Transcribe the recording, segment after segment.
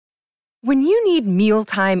When you need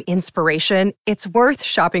mealtime inspiration, it's worth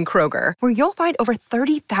shopping Kroger, where you'll find over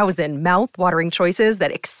 30,000 mouth-watering choices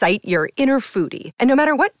that excite your inner foodie. And no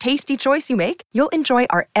matter what tasty choice you make, you'll enjoy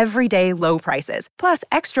our everyday low prices, plus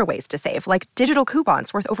extra ways to save, like digital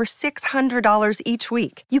coupons worth over $600 each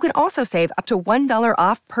week. You can also save up to $1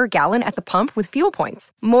 off per gallon at the pump with fuel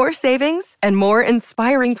points. More savings and more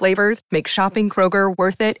inspiring flavors make shopping Kroger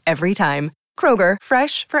worth it every time. Kroger,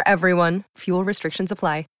 fresh for everyone. Fuel restrictions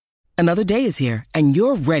apply. Another day is here, and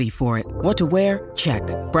you're ready for it. What to wear? Check.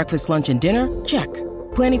 Breakfast, lunch, and dinner? Check.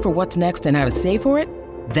 Planning for what's next and how to save for it?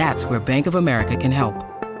 That's where Bank of America can help.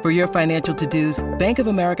 For your financial to-dos, Bank of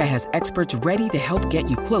America has experts ready to help get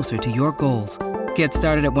you closer to your goals. Get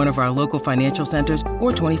started at one of our local financial centers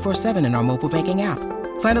or 24/7 in our mobile banking app.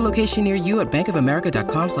 Find a location near you at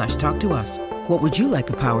bankofamerica.com/talktous. What would you like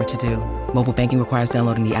the power to do? Mobile banking requires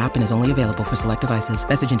downloading the app and is only available for select devices.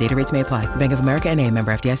 Message and data rates may apply. Bank of America N.A.,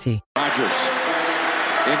 member FDIC. Rodgers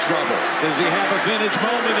in trouble. Does he have a vintage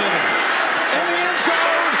moment in him? In the end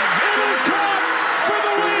zone, it is caught for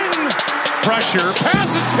the win. Pressure,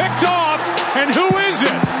 pass is picked off, and who is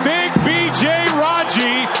it? Big B.J.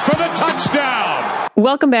 Raji for the touchdown.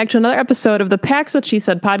 Welcome back to another episode of the Pax What She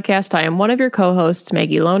Said podcast. I am one of your co-hosts,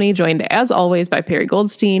 Maggie Loney, joined as always by Perry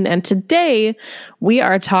Goldstein. And today we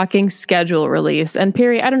are talking schedule release. And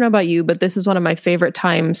Perry, I don't know about you, but this is one of my favorite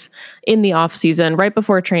times in the off season, right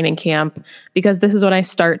before training camp, because this is when I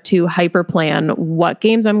start to hyper plan what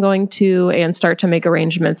games I'm going to and start to make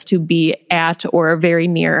arrangements to be at or very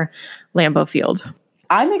near Lambeau Field.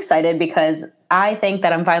 I'm excited because I think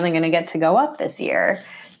that I'm finally going to get to go up this year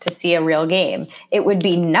to see a real game. It would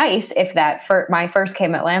be nice if my first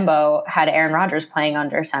game at Lambeau had Aaron Rodgers playing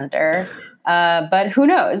under center, but who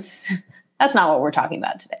knows? That's not what we're talking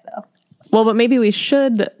about today, though. Well, but maybe we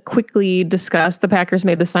should quickly discuss the Packers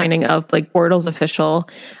made the signing of Blake Bortles official.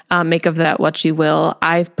 Make of that what you will.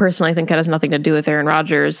 I personally think that has nothing to do with Aaron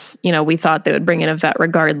Rodgers. You know, we thought they would bring in a vet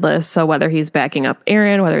regardless. So whether he's backing up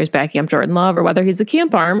Aaron, whether he's backing up Jordan Love, or whether he's a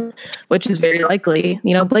camp arm, which is very likely,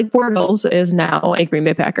 you know, Blake Bortles is now a Green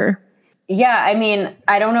Bay Packer. Yeah, I mean,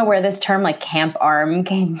 I don't know where this term like camp arm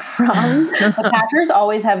came from. The Packers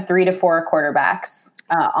always have 3 to 4 quarterbacks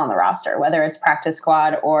on the roster, whether it's practice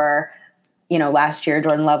squad or, you know, last year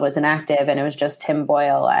Jordan Love was inactive and it was just Tim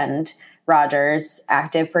Boyle and Rodgers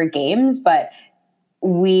active for games. But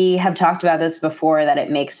we have talked about this before, that it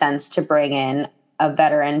makes sense to bring in a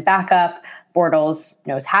veteran backup. Bortles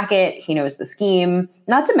knows Hackett. He knows the scheme.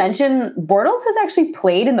 Not to mention, Bortles has actually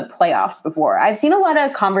played in the playoffs before. I've seen a lot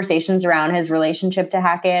of conversations around his relationship to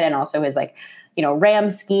Hackett and also his, like, you know,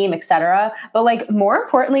 Rams scheme, etc. But, like, more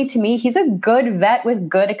importantly to me, he's a good vet with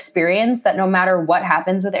good experience that no matter what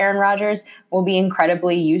happens with Aaron Rodgers will be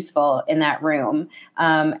incredibly useful in that room.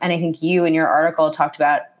 And I think you in your article talked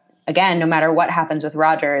about, again, no matter what happens with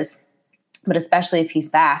Rodgers, but especially if he's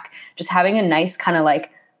back, just having a nice kind of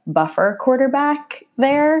like buffer quarterback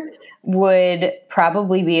there would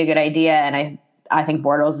probably be a good idea. And I think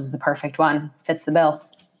Bortles is the perfect one. Fits the bill.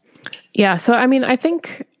 Yeah. So, I mean, I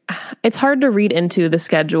think it's hard to read into the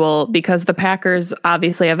schedule because the Packers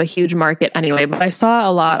obviously have a huge market anyway, but I saw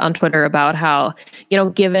a lot on Twitter about how, you know,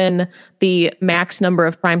 given the max number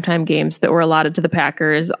of primetime games that were allotted to the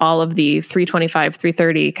Packers, all of the 325,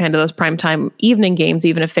 330, kind of those primetime evening games,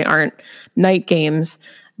 even if they aren't night games,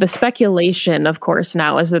 the speculation, of course,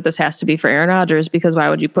 now is that this has to be for Aaron Rodgers, because why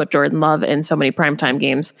would you put Jordan Love in so many primetime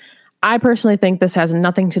games? I personally think this has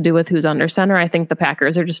nothing to do with who's under center. I think the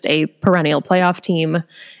Packers are just a perennial playoff team,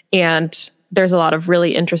 and there's a lot of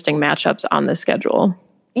really interesting matchups on this schedule.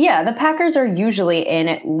 Yeah, the Packers are usually in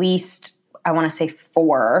at least, I want to say,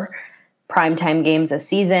 4 primetime games a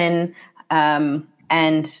season,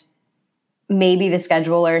 and maybe the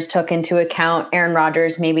schedulers took into account Aaron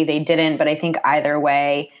Rodgers, maybe they didn't, but I think either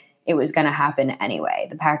way, it was going to happen anyway.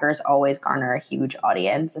 The Packers always garner a huge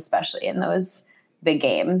audience, especially in those big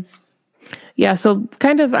games. Yeah, so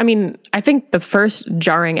kind of, I mean, I think the first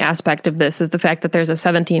jarring aspect of this is the fact that there's a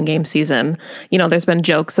 17-game season. You know, there's been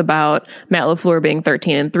jokes about Matt LaFleur being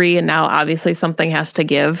 13-3, and now obviously something has to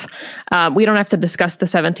give. We don't have to discuss the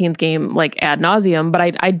 17th game like ad nauseum, but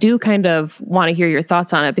I do kind of want to hear your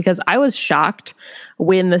thoughts on it, because I was shocked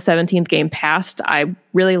when the 17th game passed. I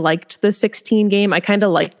really liked the 16 game. I kind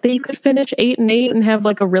of liked that you could finish 8-8 and have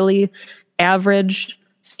like a really average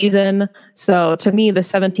season. So to me, the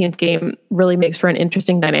 17th game really makes for an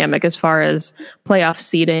interesting dynamic as far as playoff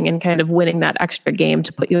seeding and kind of winning that extra game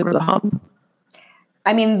to put you over the hump.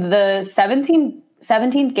 I mean, the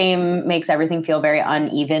 17th game makes everything feel very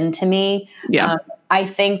uneven to me. Yeah. I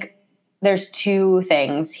think there's two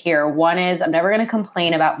things here. One is I'm never going to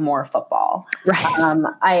complain about more football.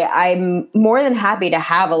 Right. I'm more than happy to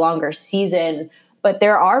have a longer season, but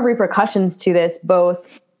there are repercussions to this,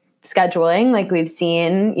 both scheduling, like we've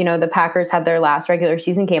seen, the Packers have their last regular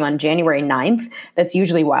season game on January 9th. That's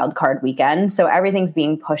usually wild card weekend. So everything's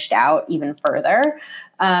being pushed out even further.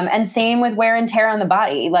 And same with wear and tear on the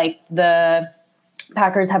body. Like the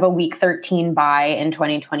Packers have a week 13 bye in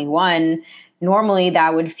 2021. Normally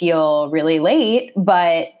that would feel really late,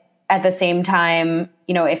 but at the same time,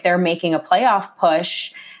 if they're making a playoff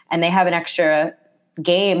push and they have an extra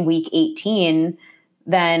game week 18,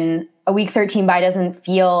 then a week 13 bye doesn't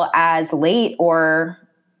feel as late or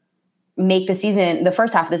make the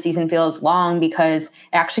first half of the season feel as long, because it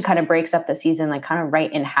actually kind of breaks up the season like kind of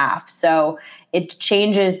right in half. So it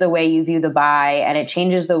changes the way you view the bye, and it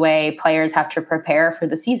changes the way players have to prepare for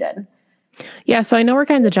the season. Yeah, so I know we're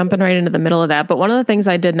kind of jumping right into the middle of that, but one of the things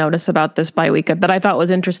I did notice about this bye week that I thought was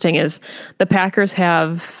interesting is the Packers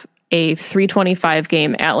have a 3:25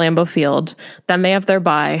 game at Lambeau Field, then they have their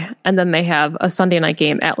bye, and then they have a Sunday night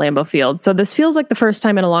game at Lambeau Field. So this feels like the first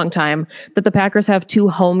time in a long time that the Packers have two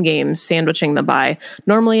home games sandwiching the bye.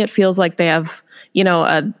 Normally it feels like they have,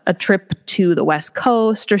 a trip to the West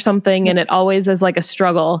Coast or something, and it always is like a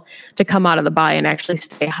struggle to come out of the bye and actually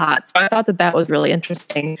stay hot. So I thought that was really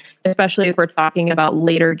interesting, especially if we're talking about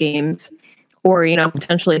later games or,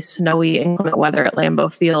 potentially snowy, inclement weather at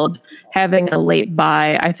Lambeau Field. Having a late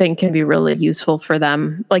bye, I think, can be really useful for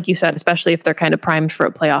them, like you said, especially if they're kind of primed for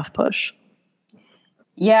a playoff push.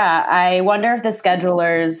 Yeah, I wonder if the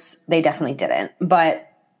schedulers, they definitely didn't, but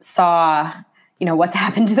saw, what's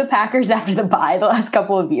happened to the Packers after the bye the last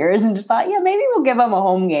couple of years and just thought, yeah, maybe we'll give them a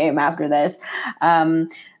home game after this.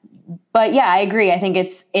 But yeah, I agree. I think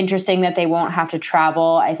it's interesting that they won't have to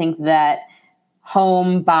travel. I think that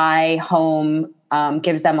home by home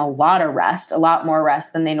gives them a lot more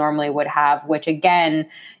rest than they normally would have, which again,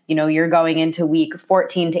 you're going into week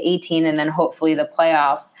 14 to 18 and then hopefully the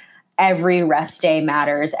playoffs. Every rest day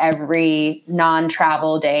matters. Every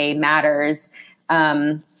non-travel day matters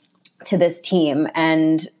to this team.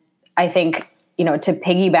 And I think, to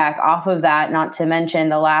piggyback off of that, not to mention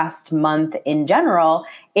the last month in general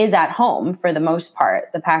is at home for the most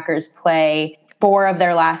part. The Packers play 4 of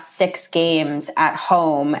their last 6 games at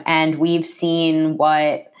home, and we've seen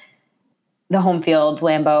what the home field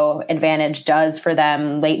Lambeau advantage does for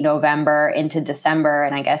them late November into December,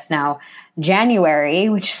 and I guess now January,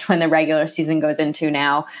 which is when the regular season goes into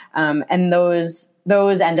now. And those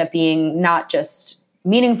end up being not just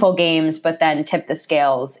meaningful games, but then tip the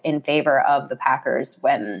scales in favor of the Packers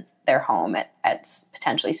when they're home at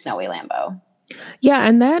potentially snowy Lambeau. Yeah,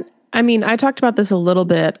 and I talked about this a little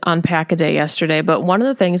bit on Pack-A-Day yesterday, but one of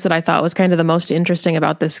the things that I thought was kind of the most interesting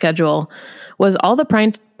about this schedule was all the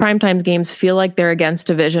primetime games feel like they're against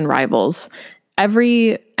division rivals.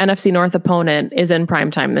 Every NFC North opponent is in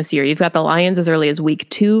primetime this year. You've got the Lions as early as week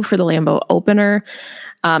 2 for the Lambeau opener.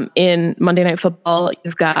 In Monday Night Football,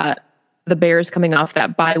 you've got the Bears coming off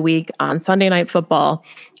that bye week on Sunday Night Football.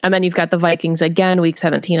 And then you've got the Vikings again, week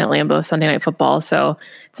 17 at Lambeau, Sunday Night Football. So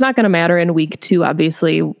it's not going to matter in week 2.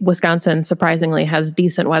 Obviously, Wisconsin surprisingly has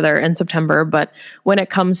decent weather in September. But when it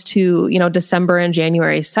comes to, December and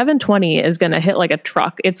January, 720 is going to hit like a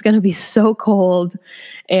truck. It's going to be so cold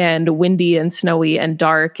and windy and snowy and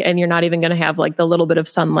dark. And you're not even going to have like the little bit of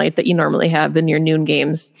sunlight that you normally have in your noon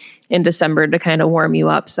games in December to kind of warm you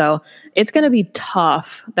up. So it's going to be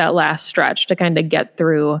tough, that last stretch, to kind of get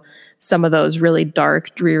through some of those really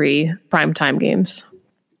dark, dreary primetime games.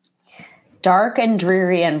 Dark and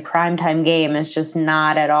dreary and primetime game is just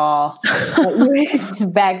not at all what you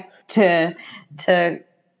expect to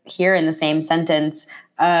hear in the same sentence.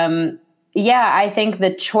 Yeah, I think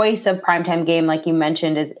the choice of primetime game, like you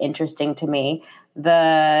mentioned, is interesting to me.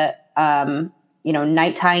 The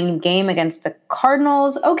nighttime game against the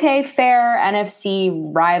Cardinals, okay, fair. NFC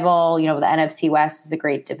rival, the NFC West is a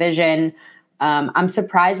great division. I'm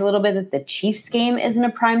surprised a little bit that the Chiefs game isn't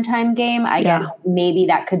a primetime game. I guess maybe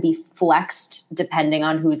that could be flexed depending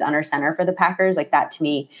on who's under center for the Packers. Like that to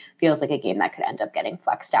me feels like a game that could end up getting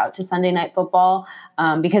flexed out to Sunday Night Football.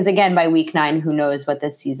 Because again, by week 9, who knows what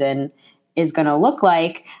this season is going to look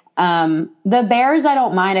like. The Bears, I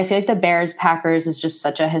don't mind. I feel like the Bears-Packers is just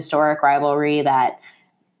such a historic rivalry that,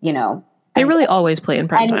 they really always play in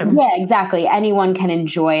primetime. Yeah, exactly. Anyone can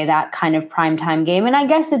enjoy that kind of primetime game. And I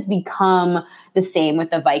guess it's become the same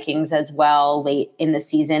with the Vikings as well late in the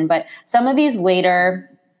season. But some of these later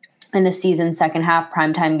in the season, second half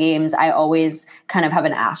primetime games, I always kind of have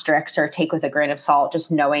an asterisk or take with a grain of salt, just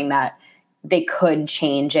knowing that they could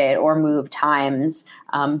change it or move times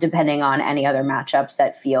depending on any other matchups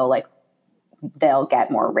that feel like they'll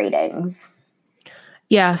get more ratings.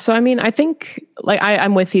 Yeah, so I mean, I think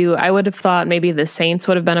I'm with you. I would have thought maybe the Saints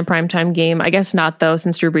would have been a primetime game. I guess not though,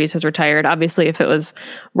 since Drew Brees has retired. Obviously, if it was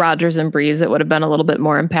Rodgers and Brees, it would have been a little bit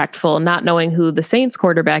more impactful. Not knowing who the Saints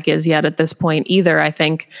quarterback is yet at this point either, I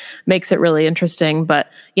think makes it really interesting. But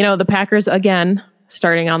the Packers again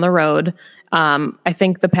starting on the road. I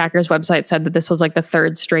think the Packers website said that this was like the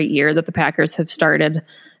third straight year that the Packers have started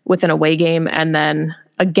with an away game, and then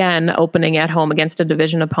again opening at home against a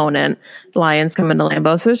division opponent. The Lions come into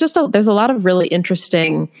Lambeau. So there's a lot of really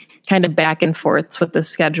interesting kind of back and forths with the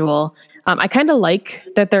schedule. I kind of like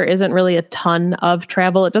that there isn't really a ton of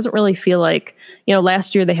travel. It doesn't really feel like,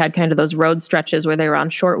 last year they had kind of those road stretches where they were on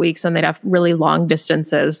short weeks and they'd have really long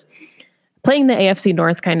distances. Playing the AFC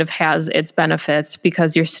North kind of has its benefits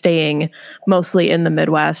because you're staying mostly in the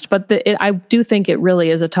Midwest. But I do think it really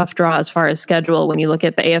is a tough draw as far as schedule when you look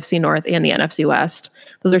at the AFC North and the NFC West.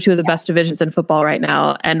 Those are two of the best divisions in football right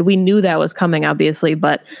now. And we knew that was coming, obviously.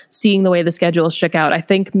 But seeing the way the schedule shook out, I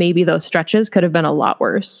think maybe those stretches could have been a lot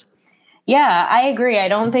worse. Yeah, I agree. I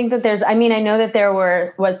don't think that I know that there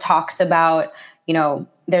was talks about,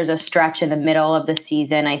 there's a stretch in the middle of the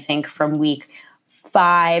season, I think from week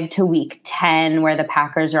 5 to week 10 where the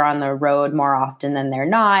Packers are on the road more often than they're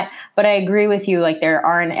not. But I agree with you, like there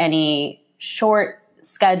aren't any short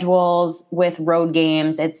schedules with road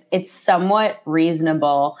games. It's somewhat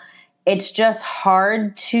reasonable. It's just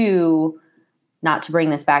hard to, not to bring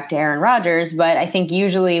this back to Aaron Rodgers, but I think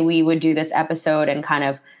usually we would do this episode and kind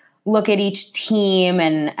of look at each team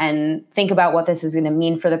and think about what this is going to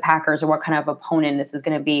mean for the Packers or what kind of opponent this is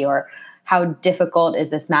going to be or how difficult is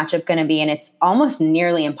this matchup going to be? And it's almost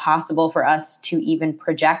nearly impossible for us to even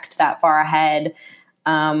project that far ahead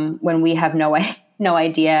when we have no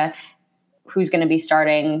idea who's going to be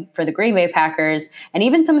starting for the Green Bay Packers. And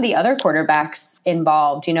even some of the other quarterbacks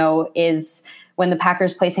involved, is when the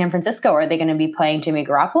Packers play San Francisco, are they going to be playing Jimmy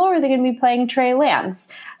Garoppolo or are they going to be playing Trey Lance?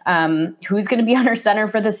 Who's going to be under center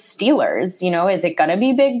for the Steelers? Is it going to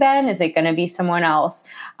be Big Ben? Is it going to be someone else?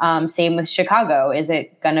 Same with Chicago. Is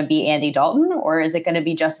it going to be Andy Dalton or is it going to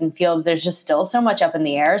be Justin Fields? There's just still so much up in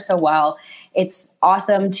the air. So while it's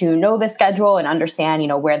awesome to know the schedule and understand,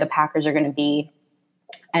 where the Packers are going to be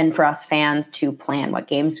and for us fans to plan what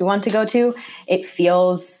games we want to go to, it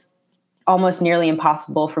feels almost nearly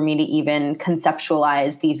impossible for me to even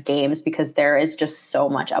conceptualize these games because there is just so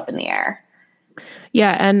much up in the air.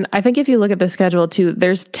 Yeah, and I think if you look at the schedule too,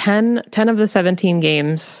 there's 10 of the 17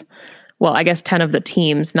 games. Well, I guess 10 of the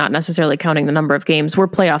teams, not necessarily counting the number of games, were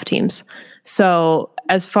playoff teams. So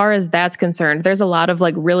as far as that's concerned, there's a lot of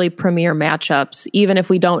like really premier matchups, even if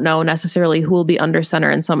we don't know necessarily who will be under center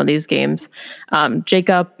in some of these games.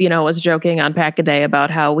 Jacob, was joking on Pack a Day about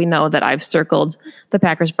how we know that I've circled the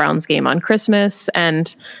Packers-Browns game on Christmas.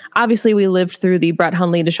 And obviously we lived through the Brett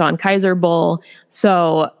Hundley DeShone Kizer Bowl.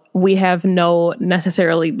 So we have no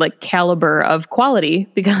necessarily like caliber of quality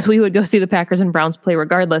because we would go see the Packers and Browns play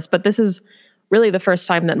regardless. But this is really the first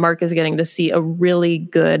time that Mark is getting to see a really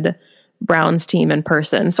good Browns team in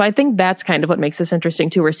person. So I think that's kind of what makes this interesting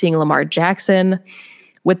too. We're seeing Lamar Jackson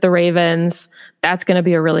with the Ravens. That's going to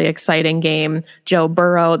be a really exciting game. Joe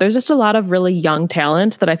Burrow. There's just a lot of really young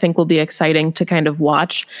talent that I think will be exciting to kind of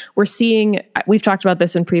watch. We've talked about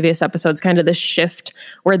this in previous episodes, kind of this shift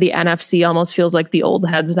where the NFC almost feels like the old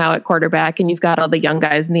heads now at quarterback, and you've got all the young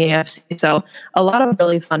guys in the AFC. So a lot of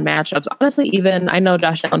really fun matchups. Honestly, even I know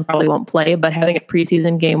Josh Allen probably won't play, but having a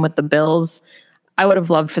preseason game with the Bills, I would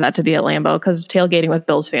have loved for that to be at Lambeau because tailgating with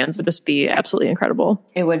Bills fans would just be absolutely incredible.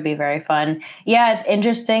 It would be very fun. Yeah, it's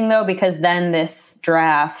interesting though, because then this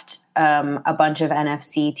draft, a bunch of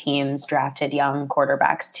NFC teams drafted young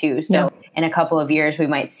quarterbacks too. So in a couple of years, we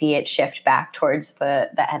might see it shift back towards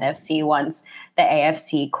the NFC once the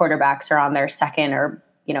AFC quarterbacks are on their second or,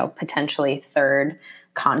 potentially third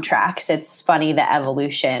contracts. It's funny, the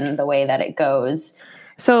evolution, the way that it goes.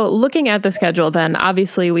 So looking at the schedule, then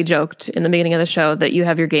obviously we joked in the beginning of the show that you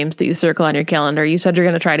have your games that you circle on your calendar. You said you're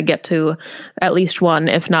going to try to get to at least one,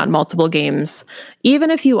 if not multiple games.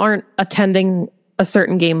 Even if you aren't attending a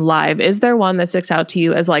certain game live, is there one that sticks out to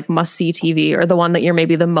you as like must-see TV or the one that you're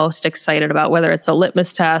maybe the most excited about, whether it's a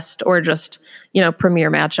litmus test or just,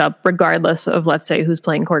 premier matchup, regardless of, let's say, who's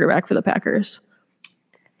playing quarterback for the Packers?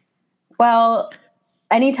 Well,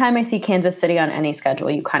 anytime I see Kansas City on any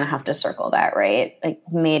schedule, you kind of have to circle that, right? Like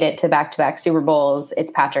made it to back-to-back Super Bowls.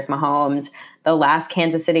 It's Patrick Mahomes. The last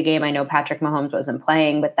Kansas City game, I know Patrick Mahomes wasn't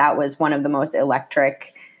playing, but that was one of the most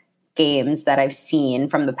electric games that I've seen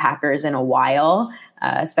from the Packers in a while,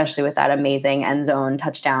 especially with that amazing end zone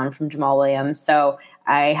touchdown from Jamal Williams. So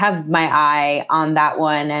I have my eye on that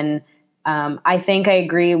one. And I think I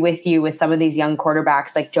agree with you with some of these young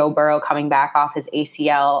quarterbacks like Joe Burrow coming back off his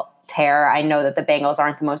ACL tear. I know that the Bengals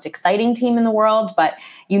aren't the most exciting team in the world, but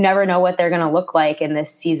you never know what they're going to look like in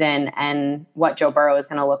this season and what Joe Burrow is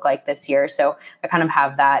going to look like this year. So I kind of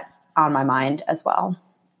have that on my mind as well.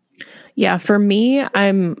 Yeah, for me,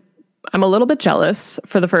 I'm a little bit jealous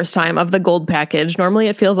for the first time of the gold package. Normally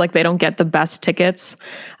it feels like they don't get the best tickets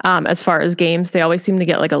as far as games. They always seem to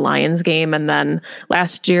get like a Lions game. And then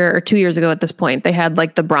last year or 2 years ago at this point, they had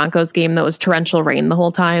like the Broncos game that was torrential rain the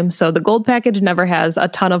whole time. So the gold package never has a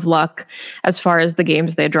ton of luck as far as the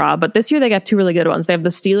games they draw. But this year they got two really good ones. They have the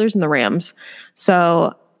Steelers and the Rams.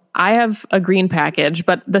 So I have a green package,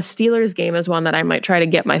 but the Steelers game is one that I might try to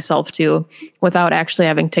get myself to without actually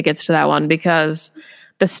having tickets to that one, because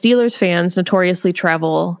the Steelers fans notoriously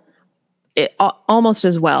travel almost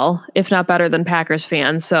as well, if not better than Packers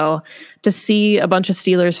fans. So to see a bunch of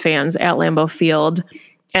Steelers fans at Lambeau Field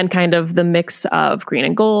and kind of the mix of green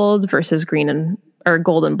and gold versus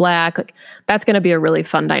gold and black, like, that's going to be a really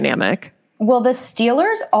fun dynamic. Will the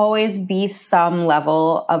Steelers always be some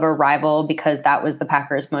level of a rival because that was the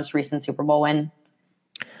Packers' most recent Super Bowl win?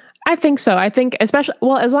 I think so. I think especially,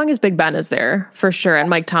 well, as long as Big Ben is there, for sure, and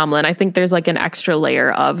Mike Tomlin, I think there's like an extra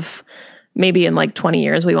layer of maybe in like 20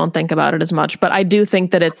 years, we won't think about it as much. But I do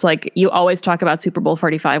think that it's like you always talk about Super Bowl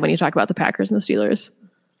 45 when you talk about the Packers and the Steelers.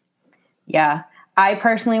 Yeah. I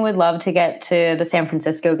personally would love to get to the San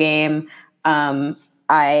Francisco game.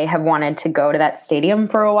 I have wanted to go to that stadium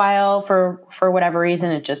for a while for whatever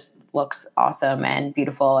reason. It just looks awesome and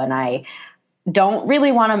beautiful. And I don't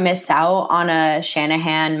really want to miss out on a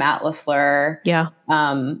Shanahan, Matt LaFleur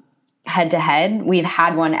head-to-head. We've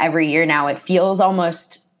had one every year now. It feels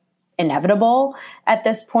almost inevitable at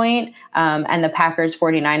this point. And the Packers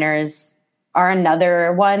 49ers are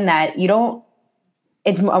another one that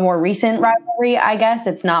it's a more recent rivalry, I guess.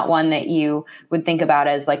 It's not one that you would think about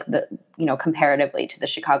as like comparatively to the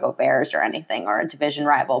Chicago Bears or anything, or a division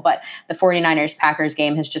rival. But the 49ers Packers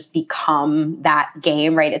game has just become that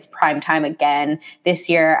game, right? It's prime time again this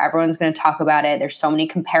year. Everyone's going to talk about it. There's so many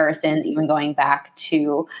comparisons, even going back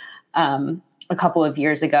to a couple of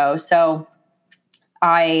years ago. So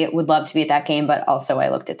I would love to be at that game, but also I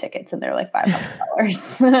looked at tickets and they're like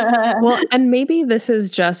 $500. Well, and maybe this is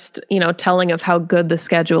just, telling of how good the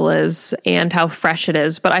schedule is and how fresh it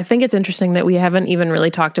is. But I think it's interesting that we haven't even really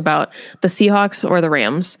talked about the Seahawks or the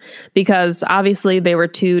Rams, because obviously they were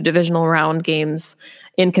two divisional round games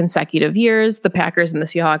in consecutive years. The Packers and the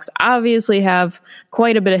Seahawks obviously have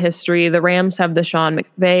quite a bit of history. The Rams have the Sean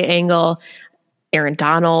McVay angle, Aaron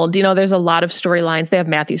Donald, there's a lot of storylines. They have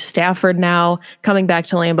Matthew Stafford now coming back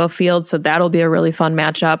to Lambeau Field, so that'll be a really fun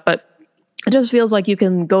matchup. But it just feels like you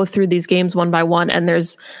can go through these games one by one, and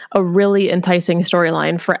there's a really enticing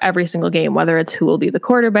storyline for every single game, whether it's who will be the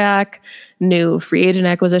quarterback, new free agent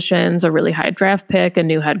acquisitions, a really high draft pick, a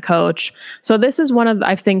new head coach. So this is one of,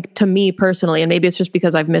 I think, to me personally, and maybe it's just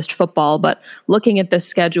because I've missed football, but looking at this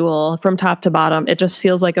schedule from top to bottom, it just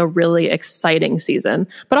feels like a really exciting season,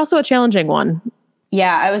 but also a challenging one.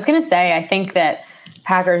 Yeah, I was going to say, I think that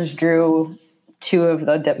Packers drew two of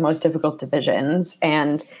the most difficult divisions,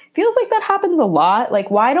 and feels like that happens a lot. Like,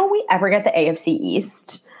 why don't we ever get the AFC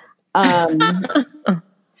East?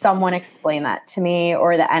 Someone explain that to me,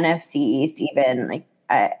 or the NFC East even. Like,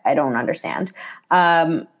 I don't understand.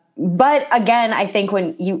 But again, I think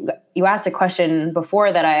when you asked a question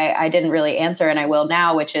before that I didn't really answer, and I will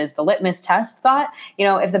now, which is the litmus test thought.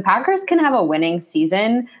 If the Packers can have a winning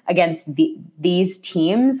season against these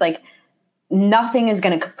teams, like, nothing is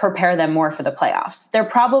going to prepare them more for the playoffs. They're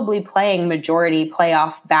probably playing majority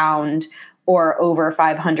playoff bound or over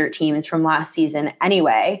 500 teams from last season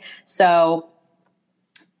anyway. So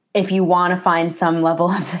if you want to find some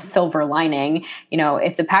level of the silver lining,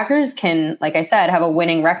 if the Packers can, like I said, have a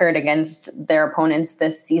winning record against their opponents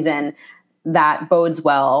this season, that bodes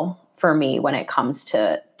well for me when it comes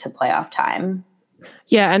to playoff time.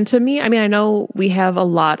 Yeah, and to me, I know we have a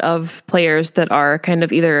lot of players that are kind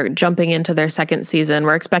of either jumping into their second season.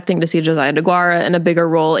 We're expecting to see Josiah DeGuara in a bigger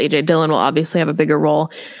role. A.J. Dillon will obviously have a bigger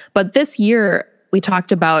role. But this year, we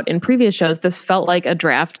talked about in previous shows, this felt like a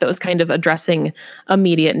draft that was kind of addressing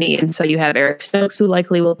immediate needs. So you have Eric Stokes, who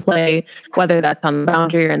likely will play, whether that's on the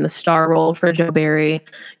boundary or in the star role for Joe Barry.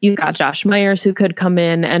 You've got Josh Myers, who could come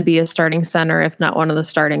in and be a starting center, if not one of the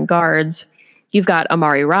starting guards. You've got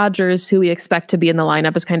Amari Rodgers, who we expect to be in the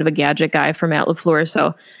lineup as kind of a gadget guy for Matt LaFleur.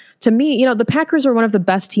 So to me, the Packers were one of the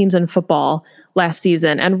best teams in football last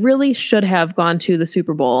season and really should have gone to the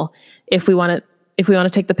Super Bowl if if we want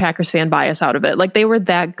to take the Packers fan bias out of it. Like, they were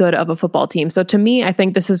that good of a football team. So to me, I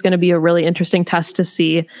think this is going to be a really interesting test to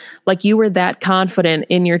see, like, you were that confident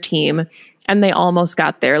in your team and they almost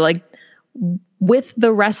got there. Like, with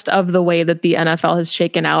the rest of the way that the NFL has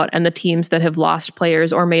shaken out and the teams that have lost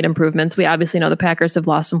players or made improvements, we obviously know the Packers have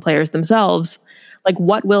lost some players themselves. Like,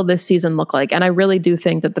 what will this season look like? And I really do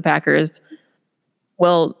think that the Packers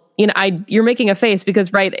will, you're making a face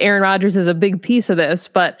because, right, Aaron Rodgers is a big piece of this,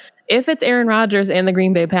 but if it's Aaron Rodgers and the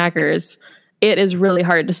Green Bay Packers, it is really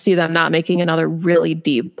hard to see them not making another really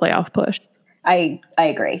deep playoff push. I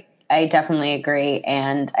agree. I definitely agree.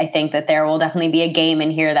 And I think that there will definitely be a game in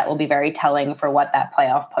here that will be very telling for what that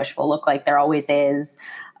playoff push will look like. There always is.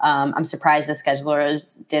 I'm surprised the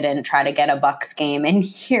schedulers didn't try to get a Bucs game in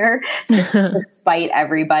here just to spite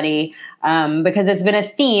everybody, because it's been a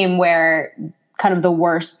theme where kind of the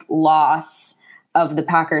worst loss of the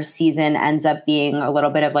Packers season ends up being a little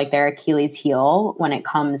bit of like their Achilles heel when it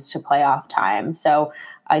comes to playoff time. So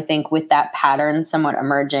I think with that pattern somewhat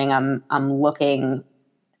emerging, I'm looking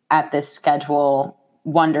at this schedule,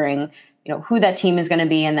 wondering, who that team is going to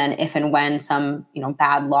be. And then if and when some,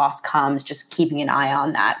 bad loss comes, just keeping an eye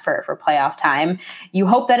on that for playoff time. You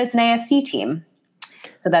hope that it's an AFC team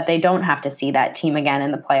so that they don't have to see that team again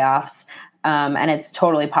in the playoffs. And it's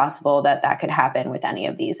totally possible that that could happen with any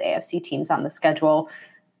of these AFC teams on the schedule,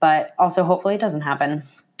 but also hopefully it doesn't happen.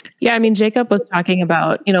 Yeah, I mean, Jacob was talking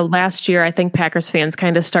about, last year, I think Packers fans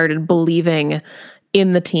kind of started believing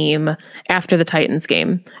in the team after the Titans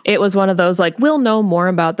game. It was one of those, like, we'll know more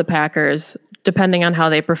about the Packers depending on how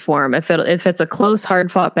they perform. If it's a close,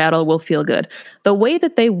 hard-fought battle, we'll feel good. The way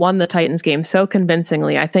that they won the Titans game so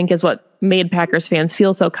convincingly, I think, is what made Packers fans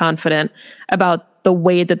feel so confident about the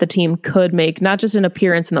way that the team could make not just an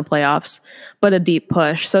appearance in the playoffs, but a deep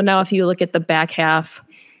push. So now if you look at the back half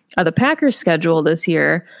of the Packers schedule this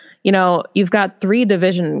year, you've got 3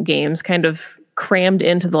 division games kind of crammed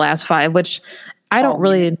into the last 5, which I don't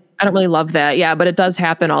really love that. Yeah, but it does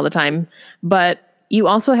happen all the time. But you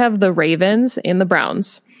also have the Ravens and the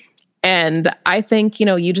Browns. And I think,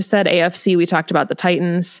 you just said AFC, we talked about the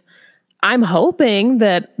Titans. I'm hoping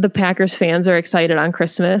that the Packers fans are excited on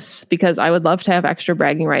Christmas because I would love to have extra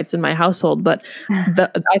bragging rights in my household. But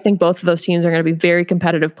I think both of those teams are going to be very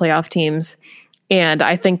competitive playoff teams. And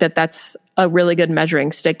I think that that's a really good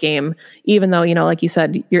measuring stick game, even though, like you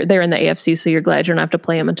said, they're in the AFC, so you're glad you don't have to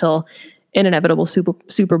play them until an inevitable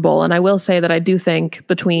Super Bowl. And I will say that I do think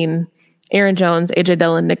between Aaron Jones, AJ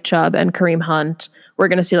Dillon, Nick Chubb, and Kareem Hunt, we're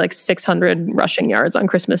going to see like 600 rushing yards on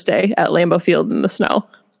Christmas Day at Lambeau Field in the snow.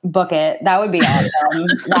 Book it. That would be awesome.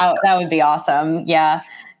 that would be awesome. Yeah.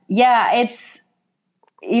 Yeah. It's,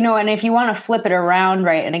 and if you want to flip it around,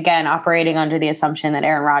 right, and again, operating under the assumption that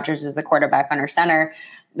Aaron Rodgers is the quarterback under center,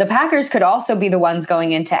 the Packers could also be the ones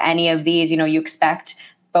going into any of these. You expect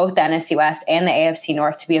both the NFC West and the AFC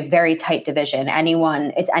North to be a very tight division.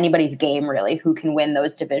 It's anybody's game, really, who can win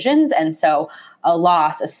those divisions. And so a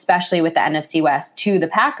loss, especially with the NFC West, to the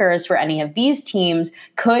Packers for any of these teams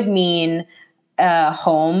could mean a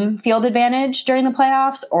home field advantage during the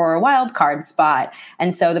playoffs or a wild card spot.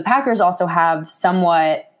 And so the Packers also have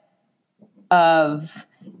somewhat of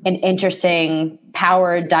an interesting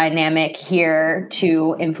power dynamic here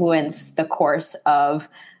to influence the course of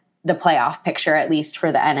the playoff picture, at least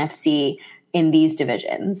for the NFC in these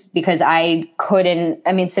divisions. Because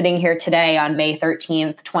sitting here today on May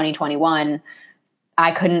 13th, 2021,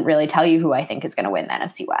 I couldn't really tell you who I think is going to win the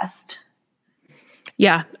NFC West.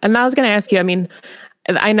 Yeah. And I was going to ask you,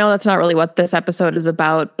 I know that's not really what this episode is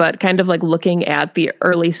about, but kind of like looking at the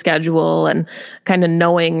early schedule and kind of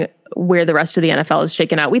knowing where the rest of the NFL is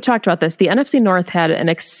shaken out. We talked about this. The NFC North had an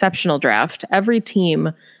exceptional draft. Every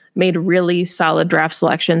team made really solid draft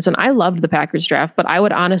selections. And I loved the Packers draft, but I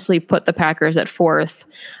would honestly put the Packers at 4th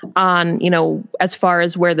on, as far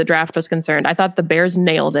as where the draft was concerned. I thought the Bears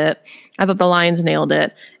nailed it. I thought the Lions nailed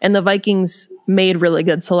it. And the Vikings made really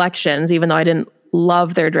good selections, even though I didn't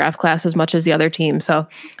love their draft class as much as the other team. So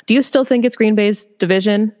do you still think it's Green Bay's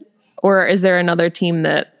division, or is there another team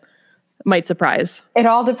that might surprise? It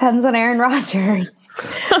all depends on Aaron Rodgers.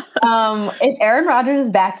 If Aaron Rodgers is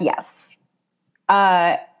back, yes.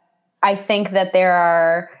 I think that there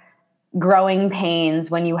are growing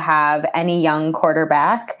pains when you have any young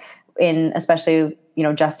quarterback especially,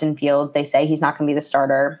 Justin Fields. They say he's not going to be the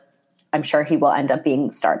starter. I'm sure he will end up being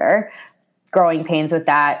the starter. Growing pains with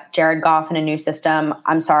that. Jared Goff in a new system.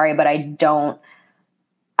 I'm sorry, but I will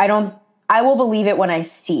believe it when I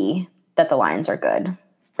see that the Lions are good,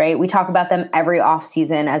 right? We talk about them every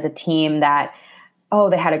offseason as a team that,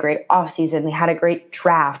 they had a great offseason. They had a great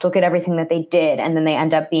draft. Look at everything that they did. And then they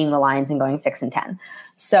end up being the Lions and going 6-10.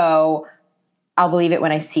 So I'll believe it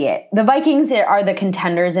when I see it. The Vikings are the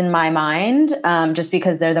contenders in my mind, just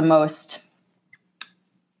because they're the most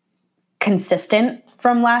consistent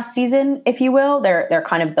from last season, if you will. They're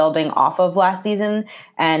kind of building off of last season,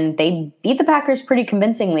 and they beat the Packers pretty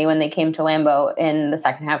convincingly when they came to Lambeau in the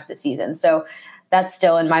second half of the season. So that's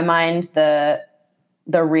still in my mind the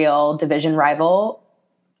real division rival.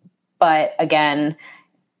 But again,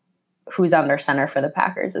 who's under center for the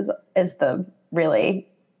Packers is the really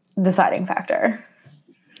deciding factor.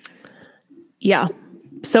 Yeah.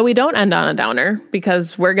 So we don't end on a downer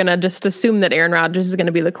because we're going to just assume that Aaron Rodgers is going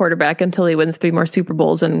to be the quarterback until he wins 3 more Super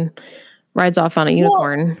Bowls and rides off on a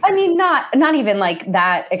unicorn. Well, I mean, not even like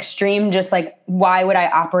that extreme, just like, why would I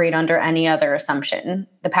operate under any other assumption?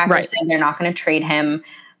 The Packers saying they're not going to trade him.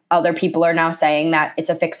 Other people are now saying that it's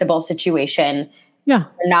a fixable situation. Yeah.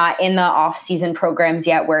 We're not in the off-season programs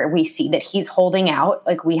yet where we see that he's holding out.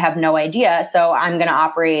 Like, we have no idea. So I'm going to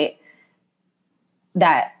operate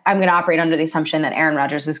under the assumption that Aaron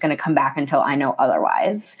Rodgers is going to come back until I know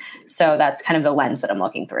otherwise. So that's kind of the lens that I'm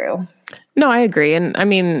looking through. No, I agree. And I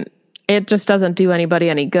mean, it just doesn't do anybody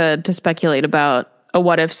any good to speculate about a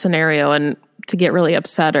what-if scenario and to get really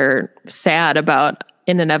upset or sad about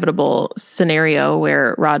an inevitable scenario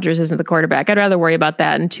where Rodgers isn't the quarterback. I'd rather worry about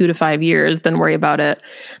that in 2 to 5 years than worry about it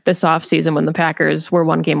this offseason when the Packers were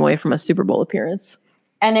 1 game away from a Super Bowl appearance.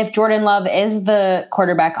 And if Jordan Love is the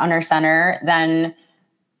quarterback under center, then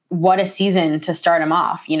what a season to start him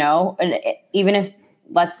off, you know? And even if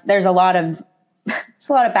there's a lot of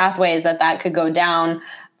pathways that could go down,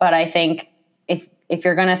 but I think if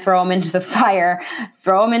you're going to throw him into the fire,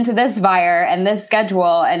 throw him into this fire and this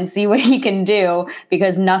schedule and see what he can do,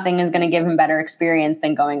 because nothing is going to give him better experience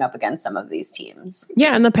than going up against some of these teams.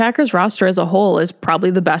 Yeah, and the Packers roster as a whole is probably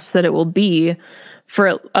the best that it will be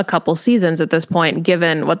for a couple seasons at this point,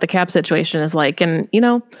 given what the cap situation is like. And, you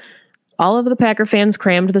know, all of the Packer fans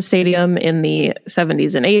crammed the stadium in the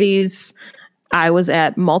 70s and 80s. I was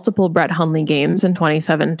at multiple Brett Hundley games in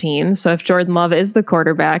 2017. So if Jordan Love is the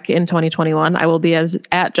quarterback in 2021, I will be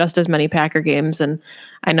at just as many Packer games, and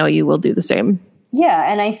I know you will do the same. Yeah,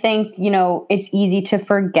 and I think, you know, it's easy to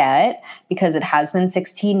forget because it has been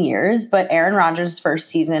 16 years, but Aaron Rodgers' first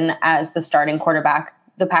season as the starting quarterback,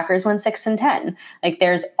 the Packers went 6-10. Like,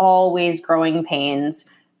 there's always growing pains.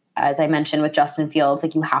 As I mentioned with Justin Fields,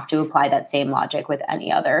 like, you have to apply that same logic with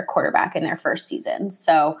any other quarterback in their first season.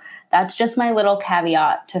 So that's just my little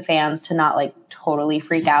caveat to fans to not like totally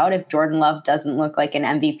freak out if Jordan Love doesn't look like an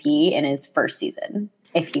MVP in his first season,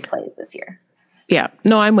 if he plays this year. Yeah,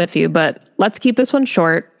 no, I'm with you, but let's keep this one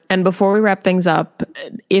short. And before we wrap things up,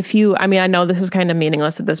 I know this is kind of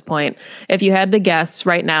meaningless at this point. If you had to guess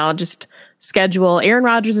right now, just schedule Aaron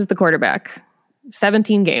Rodgers as the quarterback,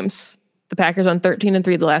 17 games. The Packers won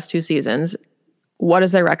 13-3 the last 2 seasons. What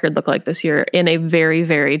does their record look like this year in a very,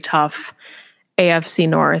 very tough AFC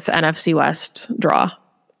North, NFC West draw?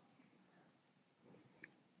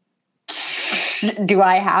 Do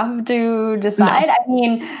I have to decide? No. I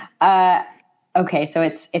mean, okay, so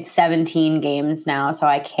it's 17 games now, so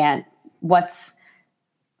I can't. What's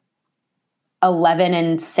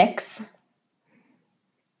 11-6?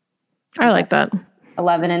 I like that.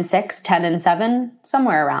 11-6, 10-7,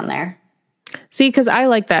 somewhere around there. See, because I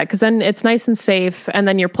like that, because then it's nice and safe, and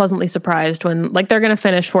then you're pleasantly surprised when, like, they're going to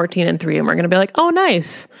finish 14-3, and we're going to be like, oh,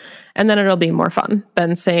 nice. And then it'll be more fun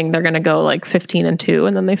than saying they're going to go, like, 15-2,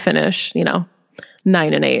 and then they finish,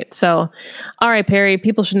 9-8. So, all right, Perry,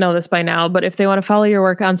 people should know this by now, but if they want to follow your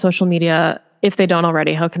work on social media, if they don't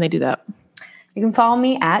already, how can they do that? You can follow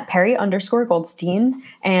me at Perry_Goldstein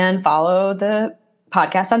and follow the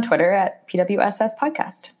podcast on Twitter at PWSS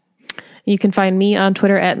Podcast. You can find me on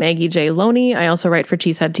Twitter at Maggie J. Loney. I also write for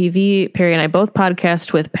Cheesehead TV. Perry and I both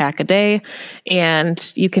podcast with Pack a Day.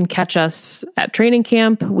 And you can catch us at training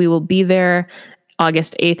camp. We will be there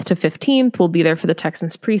August 8th to 15th. We'll be there for the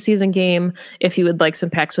Texans preseason game. If you would like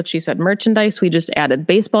some Packs What She Said merchandise, we just added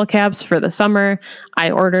baseball caps for the summer.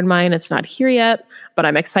 I ordered mine. It's not here yet, but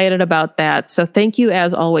I'm excited about that. So thank you,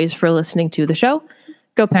 as always, for listening to the show.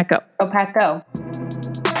 Go Pack Go. Go Pack Go.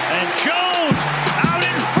 And Jones out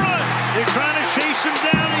in front. They're trying to chase him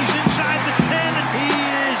down. He's inside the 10, and he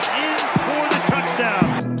is in for the touchdown.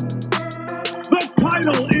 The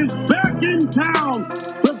title is back in town.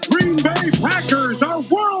 The Green Bay Packers